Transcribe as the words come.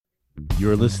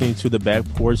You're listening to the Back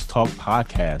Porch Talk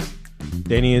podcast.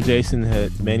 Danny and Jason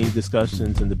had many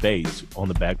discussions and debates on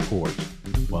the back porch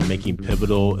while making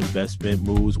pivotal investment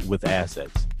moves with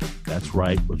assets. That's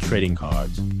right, with trading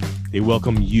cards. They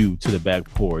welcome you to the back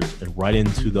porch and right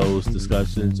into those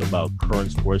discussions about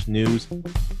current sports news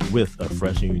with a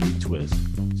fresh and unique twist.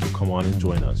 So come on and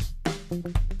join us.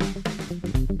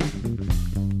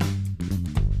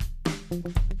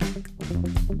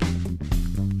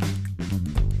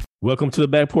 Welcome to the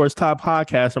Back Porch Talk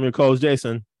podcast. I'm your co-host,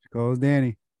 Jason. Co-host,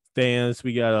 Danny. Fans,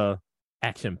 we got a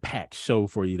action-packed show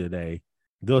for you today.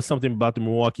 There's something about the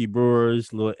Milwaukee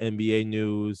Brewers, a little NBA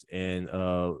news, and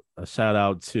a shout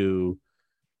out to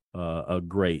a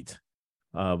great.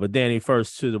 But Danny,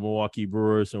 first to the Milwaukee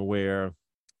Brewers, and where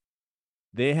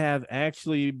they have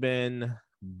actually been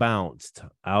bounced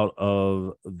out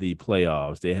of the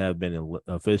playoffs. They have been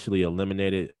officially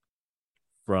eliminated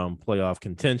from playoff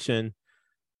contention.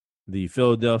 The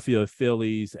Philadelphia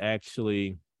Phillies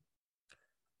actually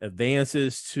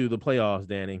advances to the playoffs,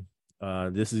 Danny.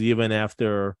 This is even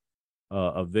after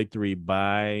a victory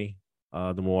by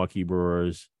the Milwaukee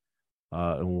Brewers,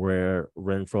 where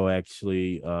Renfroe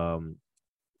actually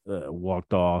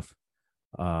walked off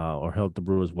or helped the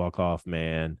Brewers walk off,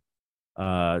 man.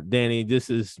 Danny, this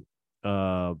is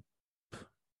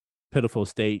pitiful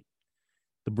state.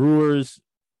 The Brewers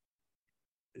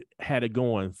had it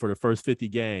going for the first 50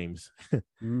 games.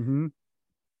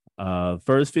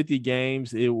 First 50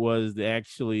 games, it was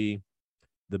actually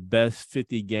the best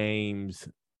 50 game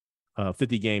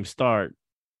start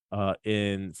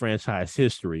in franchise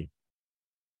history.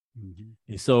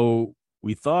 And so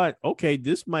we thought, okay,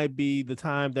 this might be the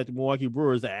time that the Milwaukee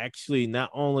Brewers actually not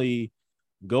only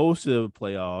goes to the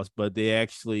playoffs, but they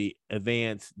actually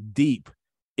advance deep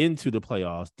into the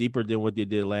playoffs, deeper than what they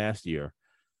did last year.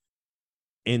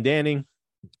 And Danny,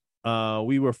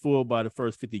 we were fooled by the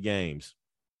first 50 games.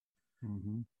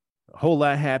 A whole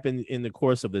lot happened in the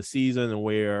course of the season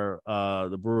where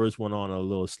the Brewers went on a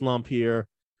little slump here.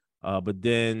 But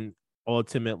then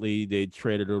ultimately they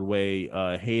traded away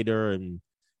Hader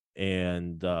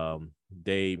and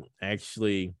they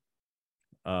actually,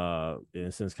 in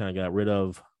a sense, kind of got rid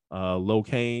of Lorenzo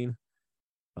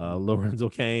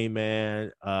Cain,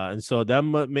 man. And so that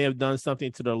may have done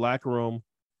something to the locker room.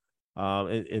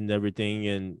 And everything,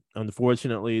 and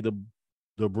unfortunately, the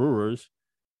Brewers,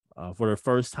 for the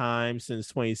first time since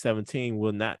 2017,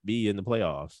 will not be in the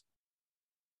playoffs.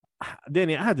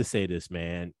 Danny, I had to say this,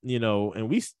 man. You know, and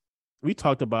we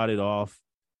talked about it off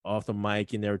the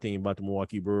mic and everything about the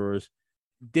Milwaukee Brewers.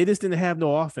 They just didn't have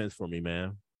no offense for me,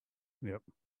 man. Yep.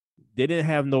 They didn't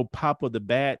have no pop of the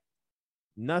bat,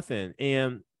 nothing.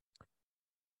 And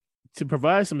to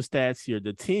provide some stats here,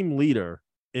 the team leader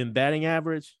in batting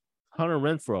average, Hunter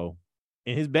Renfroe,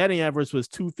 and his batting average was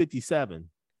 257.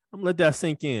 I'm gonna let that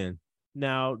sink in.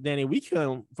 Now, Danny, we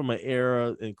come from an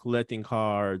era in collecting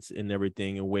cards and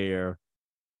everything, and where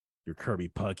your Kirby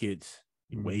Pucketts,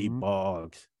 your Wade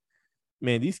Boggs,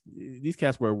 man, these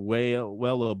cats were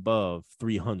well above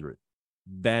 300,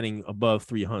 batting above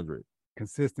 300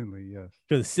 consistently. Yes,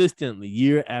 consistently,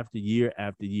 year after year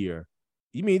after year.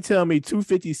 You mean tell me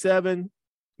 257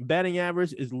 batting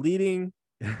average is leading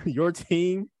your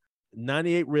team?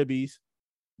 98 ribbies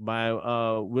by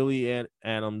Willie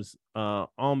Adams.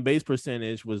 On base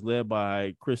percentage was led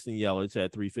by Christian Yelich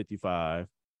at 355.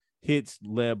 Hits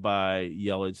led by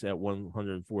Yelich at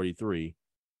 143.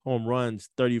 Home runs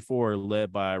 34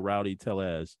 led by Rowdy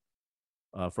Tellez,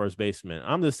 first baseman.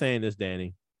 I'm just saying this,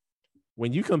 Danny.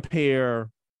 When you compare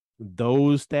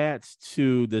those stats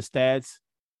to the stats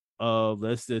of,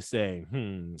 let's just say,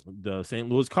 the St.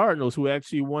 Louis Cardinals, who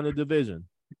actually won the division.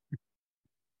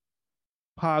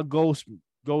 Paul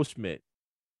Goldschmidt,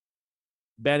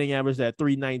 batting average at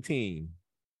 319.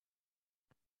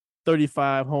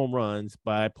 35 home runs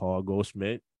by Paul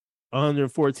Goldschmidt.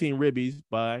 114 ribbies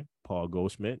by Paul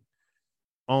Goldschmidt.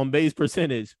 On base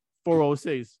percentage,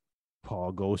 406,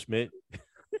 Paul Goldschmidt.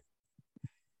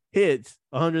 Hits,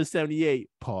 178,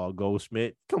 Paul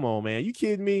Goldschmidt. Come on, man. You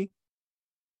kidding me?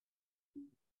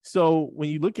 So when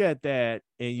you look at that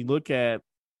and you look at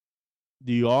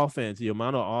the offense, the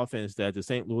amount of offense that the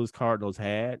St. Louis Cardinals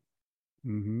had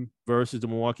versus the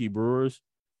Milwaukee Brewers,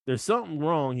 there's something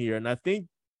wrong here. And I think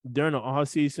during the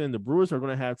offseason, the Brewers are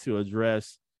going to have to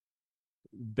address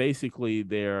basically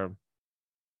their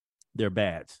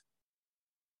bats.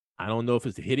 I don't know if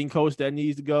it's the hitting coach that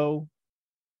needs to go.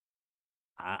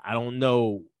 I don't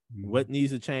know what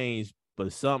needs to change,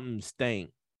 but something stank.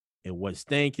 And what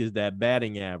stank is that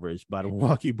batting average by the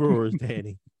Milwaukee Brewers,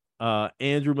 Danny.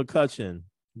 Andrew McCutchen,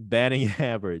 batting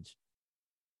average,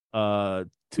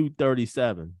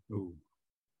 237. Ooh.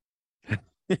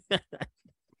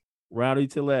 Rowdy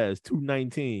Tellez,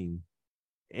 219.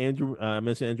 I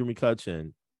mentioned Andrew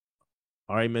McCutcheon.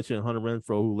 I already mentioned Hunter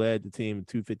Renfrow, who led the team in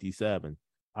 257.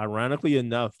 Ironically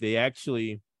enough, they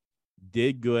actually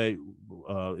did good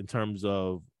in terms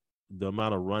of the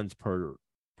amount of runs per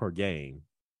game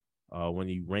when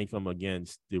you rank them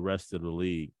against the rest of the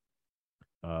league.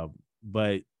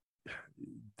 But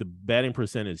the batting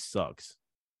percentage sucks.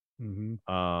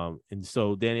 Mm-hmm. And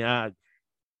so, Danny,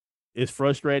 it's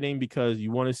frustrating because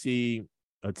you want to see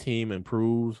a team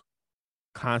improve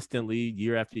constantly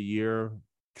year after year,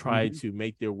 try to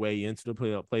make their way into the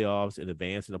playoffs and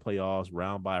advance in the playoffs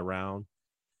round by round.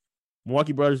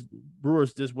 Milwaukee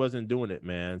Brewers just wasn't doing it,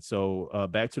 man. So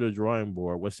back to the drawing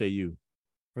board. What say you?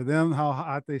 For them, how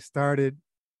hot they started,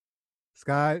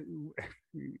 Scott,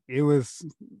 it was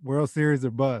World Series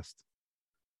or bust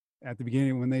at the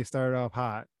beginning when they started off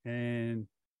hot.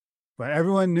 But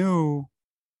everyone knew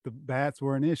the bats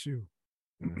were an issue.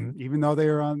 Even though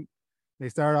they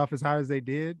started off as hot as they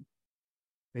did,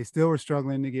 they still were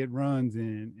struggling to get runs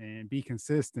in and be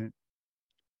consistent.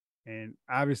 And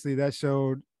obviously that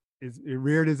it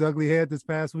reared its ugly head this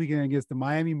past weekend against the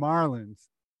Miami Marlins,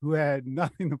 who had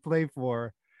nothing to play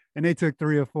for. And they took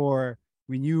 3 or 4.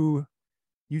 When you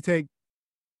take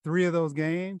 3 of those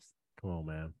games, come on,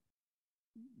 man,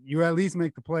 you at least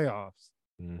make the playoffs,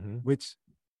 which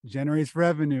generates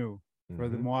revenue for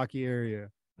the Milwaukee area,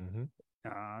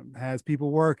 has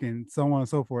people working, so on and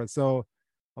so forth. So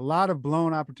a lot of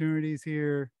blown opportunities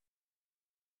here.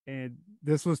 And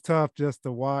this was tough just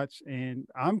to watch. And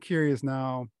I'm curious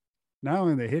now, not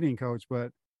only the hitting coach,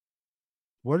 but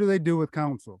what do they do with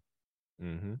Counsell?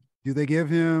 Do they give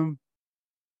him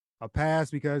a pass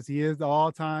because he is the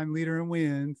all-time leader in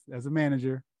wins as a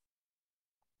manager?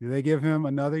 Do they give him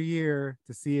another year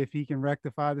to see if he can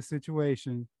rectify the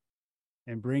situation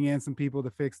and bring in some people to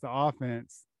fix the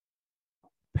offense?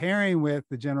 Pairing with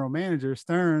the general manager,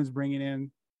 Stearns, bringing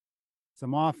in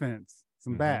some offense,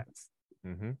 some bats.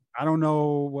 I don't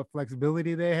know what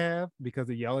flexibility they have because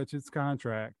of Yelich's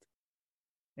contract.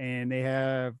 And they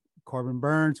have Corbin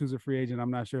Burns, who's a free agent. I'm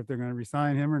not sure if they're going to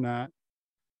resign him or not.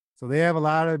 So they have a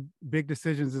lot of big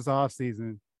decisions this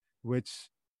offseason, which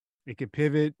it could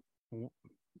pivot,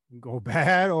 go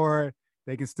bad, or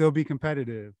they can still be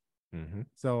competitive.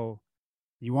 So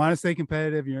you want to stay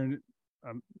competitive. You're in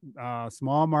a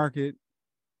small market,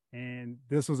 and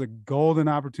this was a golden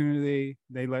opportunity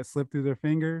they let slip through their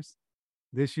fingers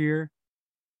this year.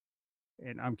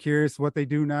 And I'm curious what they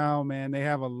do now, man. They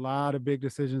have a lot of big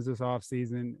decisions this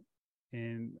offseason,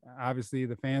 and obviously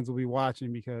the fans will be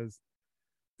watching because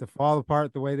to fall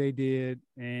apart the way they did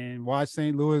and watch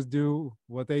St. Louis do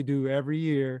what they do every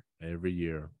year.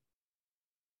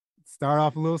 Start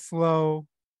off a little slow,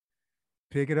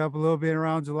 pick it up a little bit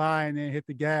around July, and then hit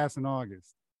the gas in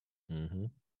August.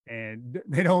 And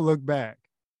they don't look back.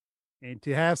 And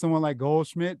to have someone like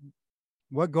Goldschmidt,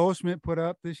 what Goldschmidt put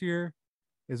up this year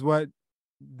is what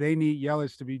they need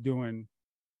Yelich to be doing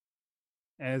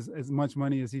as much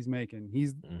money as he's making.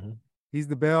 He's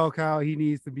the bell cow. He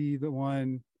needs to be the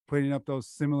one putting up those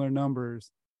similar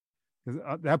numbers because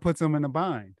that puts them in a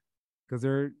bind because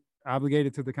they're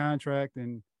obligated to the contract.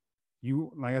 And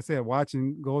you, like I said,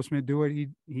 watching Goldschmidt do what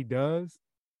he does,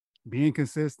 being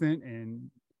consistent and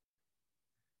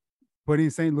putting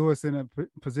St. Louis in a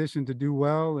position to do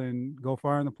well and go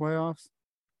far in the playoffs.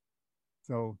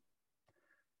 So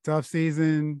tough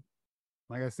season.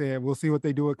 Like I said, we'll see what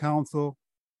they do with Counsell.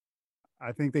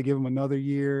 I think they give him another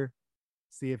year,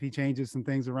 see if he changes some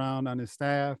things around on his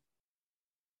staff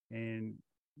and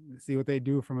see what they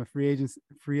do from a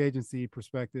free agency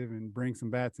perspective and bring some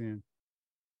bats in.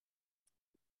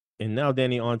 And now,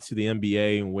 Danny, on to the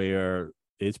NBA where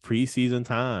it's preseason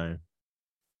time.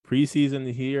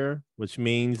 Preseason here, which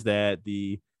means that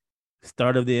the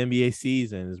start of the NBA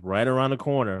season is right around the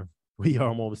corner. We are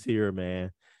almost here,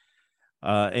 man.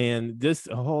 And just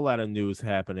a whole lot of news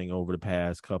happening over the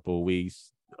past couple of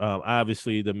weeks.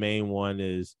 Obviously, the main one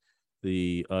is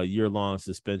the year-long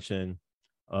suspension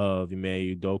of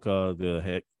Ime Udoka, the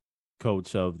head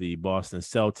coach of the Boston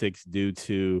Celtics, due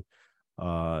to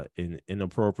an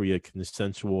inappropriate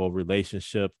consensual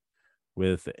relationship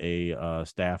with a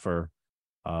staffer.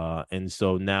 And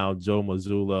so now Joe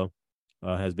Mazzulla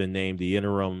has been named the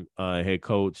interim head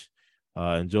coach.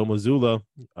 And Joe Mazzulla,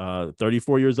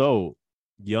 34 years old,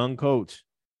 young coach.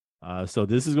 So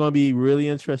this is going to be really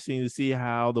interesting to see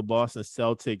how the Boston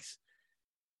Celtics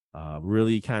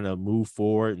really kind of move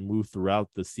forward and move throughout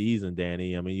the season,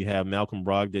 Danny. I mean, you have Malcolm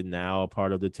Brogdon now a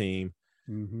part of the team.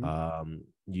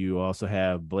 You also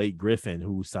have Blake Griffin,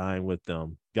 who signed with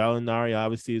them. Gallinari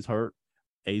obviously is hurt.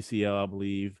 ACL, I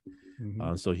believe.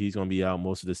 So he's going to be out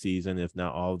most of the season, if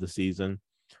not all of the season.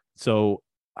 So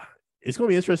it's going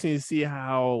to be interesting to see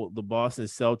how the Boston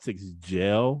Celtics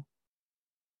gel.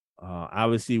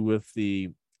 Obviously, with the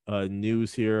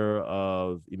news here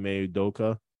of Ime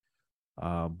Udoka.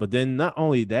 But then not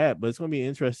only that, but it's going to be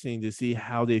interesting to see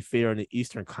how they fare in the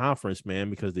Eastern Conference,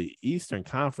 man, because the Eastern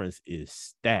Conference is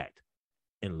stacked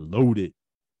and loaded.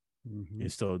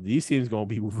 And so these teams going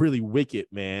to be really wicked,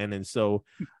 man. And so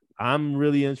I'm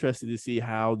really interested to see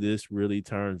how this really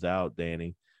turns out,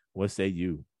 Danny. What say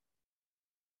you?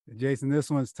 Jason, this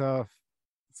one's tough,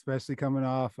 especially coming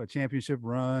off a championship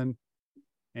run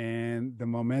and the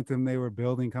momentum they were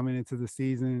building coming into the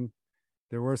season.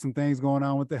 There were some things going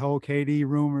on with the whole KD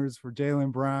rumors for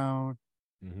Jaylen Brown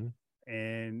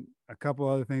and a couple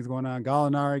other things going on.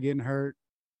 Gallinari getting hurt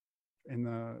in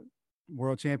the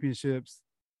World Championships.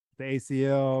 The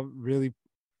ACL really,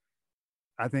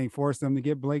 I think, forced them to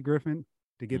get Blake Griffin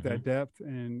to get that depth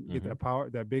and get that power,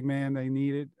 that big man they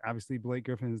needed. Obviously, Blake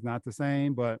Griffin is not the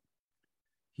same, but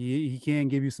he can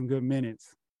give you some good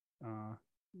minutes,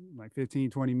 like 15,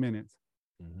 20 minutes.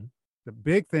 The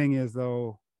big thing is,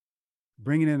 though,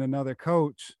 bringing in another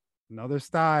coach, another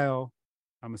style.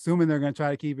 I'm assuming they're going to try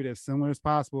to keep it as similar as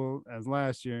possible as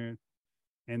last year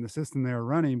and the system they were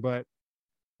running. But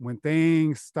when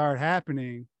things start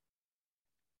happening,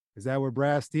 is that where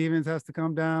Brad Stevens has to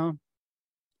come down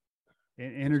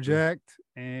and interject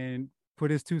and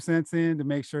put his 2 cents in to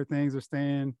make sure things are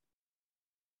staying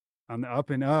on the up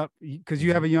and up? Because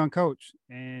you have a young coach,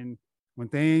 and when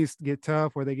things get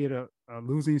tough, where they get a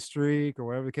losing streak or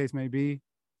whatever the case may be,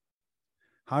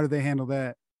 how do they handle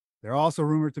that? They're also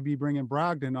rumored to be bringing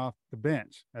Brogdon off the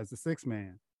bench as the 6th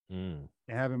man and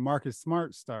having Marcus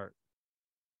Smart start.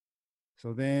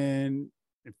 So then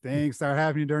if things start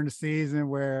happening during the season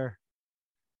where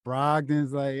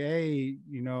Brogdon's like, hey,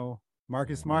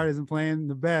 Marcus Smart isn't playing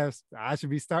the best, I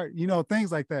should be starting,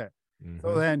 things like that.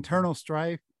 So that internal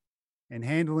strife and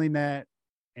handling that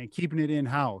and keeping it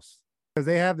in-house, because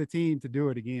they have the team to do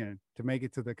it again, to make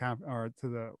it to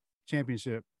the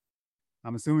championship.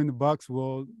 I'm assuming the Bucks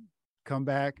will come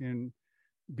back and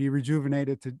be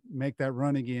rejuvenated to make that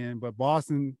run again. But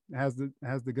Boston has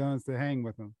the guns to hang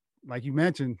with them. Like you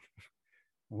mentioned,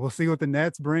 we'll see what the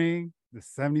Nets bring. The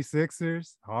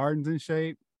 76ers, Harden's in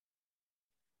shape.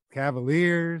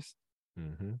 Cavaliers.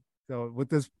 So with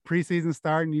this preseason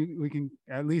starting, we can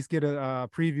at least get a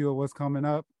preview of what's coming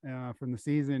up from the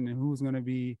season and who's going to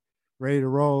be ready to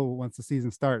roll once the season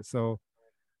starts. So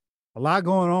a lot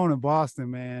going on in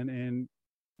Boston, man. And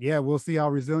yeah, we'll see how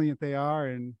resilient they are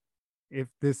and if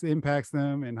this impacts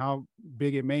them and how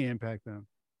big it may impact them.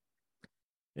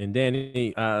 And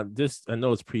Danny, I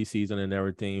know it's preseason and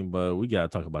everything, but we got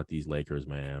to talk about these Lakers,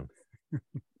 man.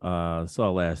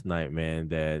 Saw last night, man,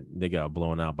 that they got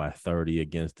blown out by 30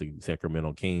 against the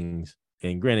Sacramento Kings.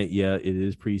 And granted, yeah, it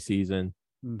is preseason,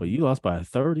 but you lost by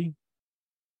 30?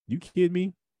 You kidding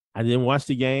me? I didn't watch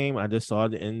the game. I just saw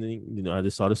the ending. I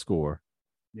just saw the score.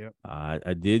 Yep.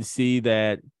 I did see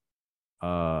that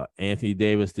Anthony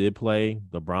Davis did play.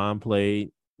 LeBron played.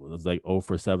 It was like 0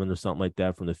 for 7 or something like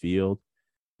that from the field.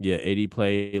 Yeah, 80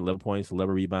 played, 11 points,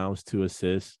 11 rebounds, 2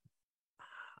 assists.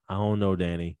 I don't know,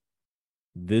 Danny.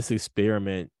 This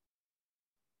experiment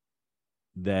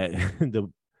that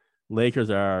the Lakers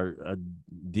are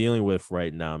dealing with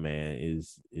right now, man,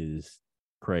 is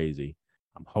crazy.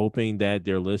 I'm hoping that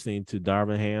they're listening to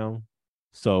Darvin Ham.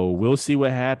 So we'll see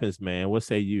what happens, man. What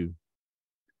say you?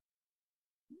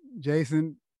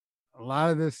 Jason, a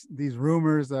lot of these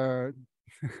rumors are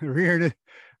rearing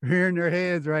their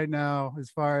heads right now as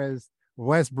far as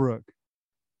Westbrook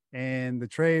and the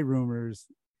trade rumors,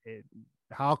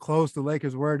 how close the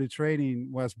Lakers were to trading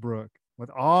Westbrook. With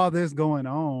all this going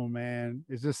on, man,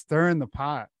 it's just stirring the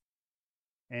pot.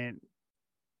 And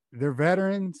they're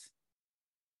veterans,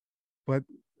 but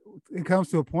it comes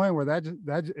to a point where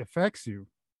that affects you.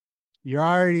 You're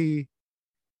already,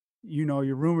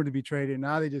 you're rumored to be traded.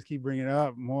 Now they just keep bringing it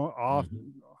up more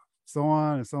often, so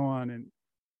on and so on. And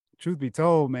truth be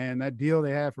told, man, that deal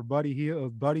they had for Buddy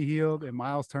Hield and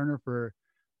Miles Turner for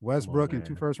Westbrook and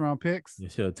 2 first-round picks. You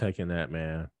should have taken that,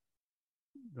 man.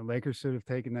 The Lakers should have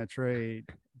taken that trade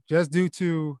just due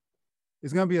to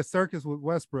it's going to be a circus with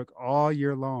Westbrook all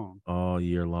year long. All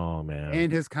year long, man.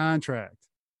 And his contract.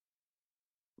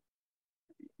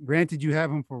 Granted, you have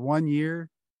him for 1 year,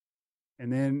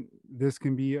 and then this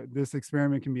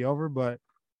experiment can be over, but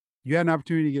you had an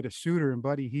opportunity to get a shooter in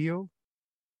Buddy Hield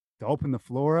to open the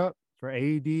floor up for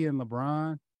AD and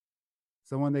LeBron,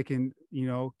 someone they can,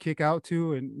 kick out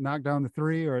to and knock down the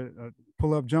 3 or a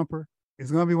pull-up jumper. It's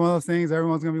going to be one of those things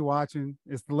everyone's going to be watching.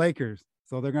 It's the Lakers.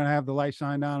 So they're going to have the light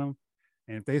shine on them.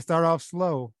 And if they start off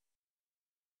slow,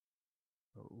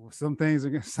 some things are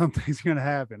going to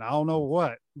happen. I don't know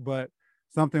what, but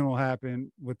something will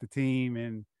happen with the team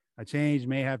and a change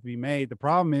may have to be made. The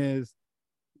problem is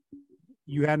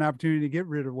you had an opportunity to get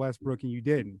rid of Westbrook and you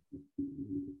didn't.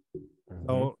 Mm-hmm.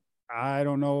 So I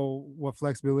don't know what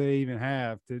flexibility they even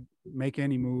have to make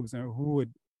any moves and who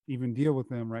would even deal with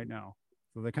them right now.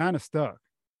 So they're kind of stuck.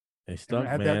 They stuck,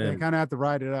 man. They kind of have to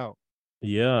ride it out.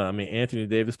 Yeah, I mean, Anthony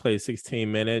Davis played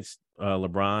 16 minutes.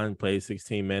 LeBron played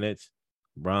 16 minutes.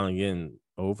 LeBron again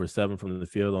 0 for 7 from the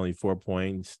field, only 4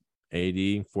 points.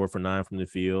 AD 4 for 9 from the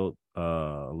field,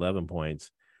 11 points.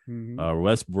 Mm-hmm.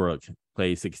 Westbrook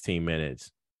played 16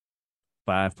 minutes,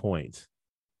 5 points,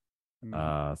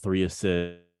 3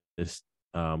 assists.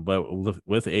 But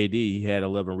with AD, he had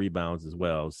 11 rebounds as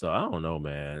well. So I don't know,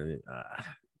 man.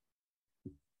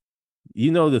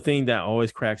 The thing that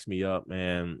always cracks me up,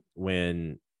 man,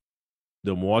 when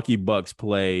the Milwaukee Bucks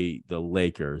play the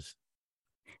Lakers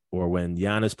or when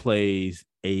Giannis plays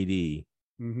AD,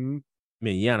 mm-hmm. I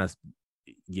mean, Giannis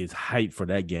gets hyped for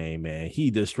that game, man.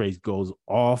 He just straight goes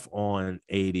off on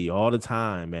AD all the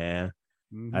time, man.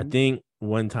 Mm-hmm. I think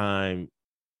one time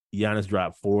Giannis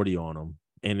dropped 40 on him,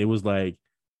 and it was like,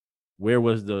 where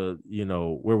was AD? You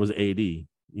know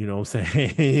what I'm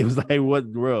saying? It was like,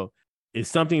 what, bro? It's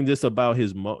something just about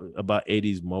about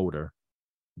AD's motor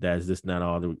that's just not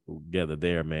all together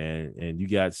there, man. And you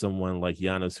got someone like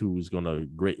Giannis who's gonna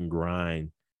grit and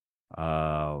grind,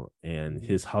 and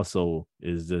his hustle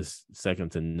is just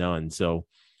second to none. So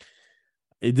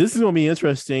this is gonna be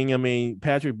interesting. I mean,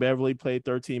 Patrick Beverley played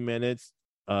 13 minutes,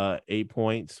 8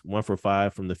 points, 1 for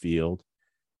 5 from the field.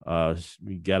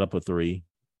 We got up a 3,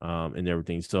 and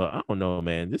everything. So I don't know,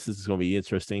 man. This is gonna be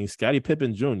interesting. Scottie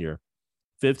Pippen Jr.,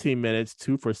 15 minutes,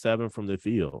 2 for 7 from the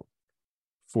field,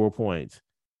 4 points.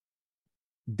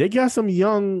 They got some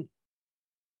young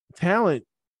talent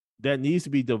that needs to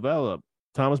be developed.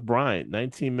 Thomas Bryant,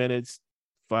 19 minutes,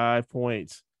 5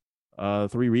 points,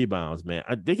 3 rebounds, man.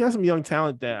 They got some young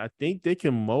talent that I think they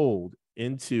can mold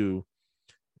into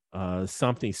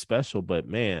something special. But,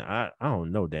 man, I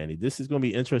don't know, Danny. This is going to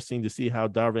be interesting to see how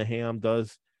Darvin Ham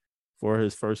does for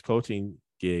his first coaching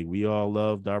gig. We all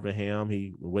love Darvin Ham,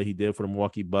 what he did for the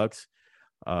Milwaukee Bucks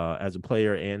as a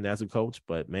player and as a coach.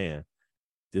 But, man,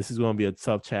 this is going to be a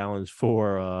tough challenge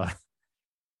for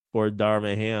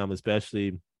Darvin Ham,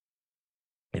 especially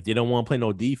if they don't want to play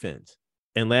no defense.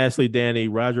 And lastly, Danny,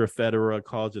 Roger Federer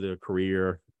calls it a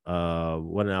career.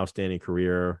 What an outstanding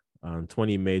career.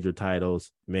 20 major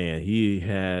titles. Man, he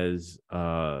has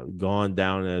gone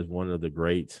down as one of the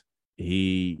greats.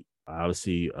 He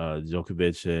obviously,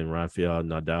 Djokovic and Rafael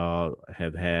Nadal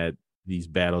have had these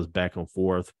battles back and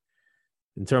forth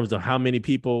in terms of how many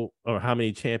people or how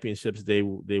many championships they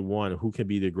won, who can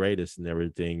be the greatest and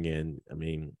everything. And I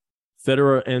mean,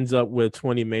 Federer ends up with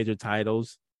 20 major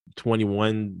titles,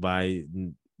 21 by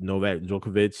Novak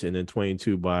Djokovic and then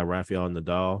 22 by Rafael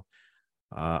Nadal.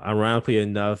 Ironically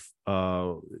enough,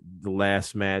 the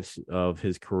last match of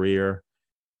his career,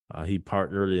 he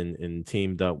partnered and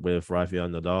teamed up with Rafael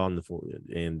Nadal,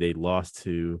 and they lost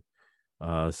to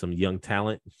some young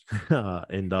talent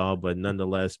and all. But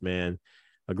nonetheless, man,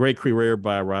 a great career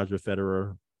by Roger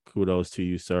Federer. Kudos to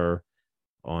you, sir,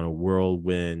 on a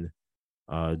whirlwind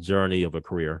journey of a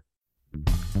career.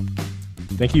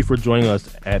 Thank you for joining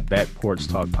us at Back Porch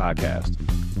Talk Podcast.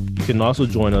 You can also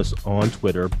join us on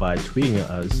Twitter by tweeting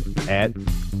us at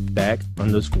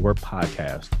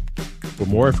 @back_podcast. For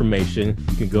more information,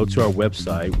 you can go to our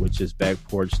website, which is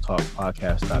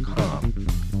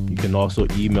backporchtalkpodcast.com. You can also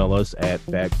email us at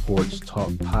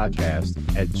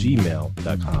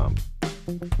backporchtalkpodcast@gmail.com.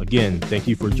 Again, thank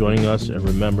you for joining us, and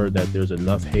remember that there's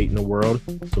enough hate in the world,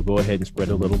 so go ahead and spread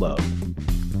a little love.